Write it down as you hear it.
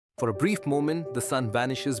For a brief moment, the sun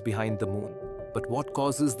vanishes behind the moon. But what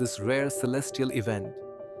causes this rare celestial event?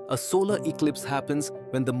 A solar eclipse happens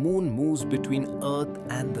when the moon moves between Earth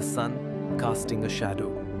and the sun, casting a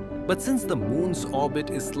shadow. But since the moon's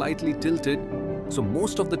orbit is slightly tilted, so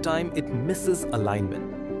most of the time it misses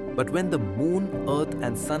alignment. But when the moon, Earth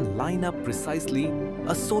and sun line up precisely,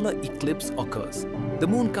 a solar eclipse occurs. The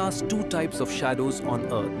moon casts two types of shadows on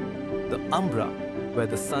Earth. The umbra, where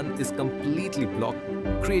the sun is completely blocked,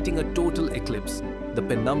 creating a total eclipse. The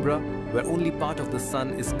penumbra, where only part of the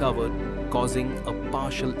sun is covered, causing a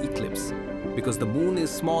partial eclipse. Because the moon is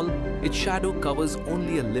small, its shadow covers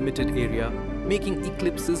only a limited area, making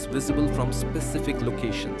eclipses visible from specific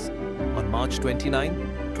locations. On March 29,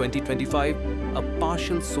 2025, a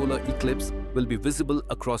partial solar eclipse will be visible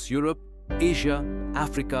across Europe, Asia,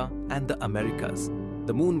 Africa, and the Americas.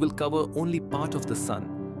 The moon will cover only part of the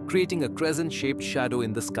sun, creating a crescent-shaped shadow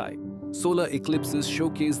in the sky. Solar eclipses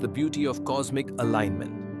showcase the beauty of cosmic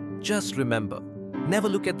alignment. Just remember, never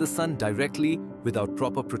look at the sun directly without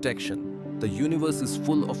proper protection. The universe is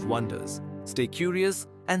full of wonders. Stay curious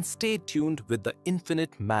and stay tuned with the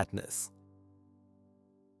infinite madness.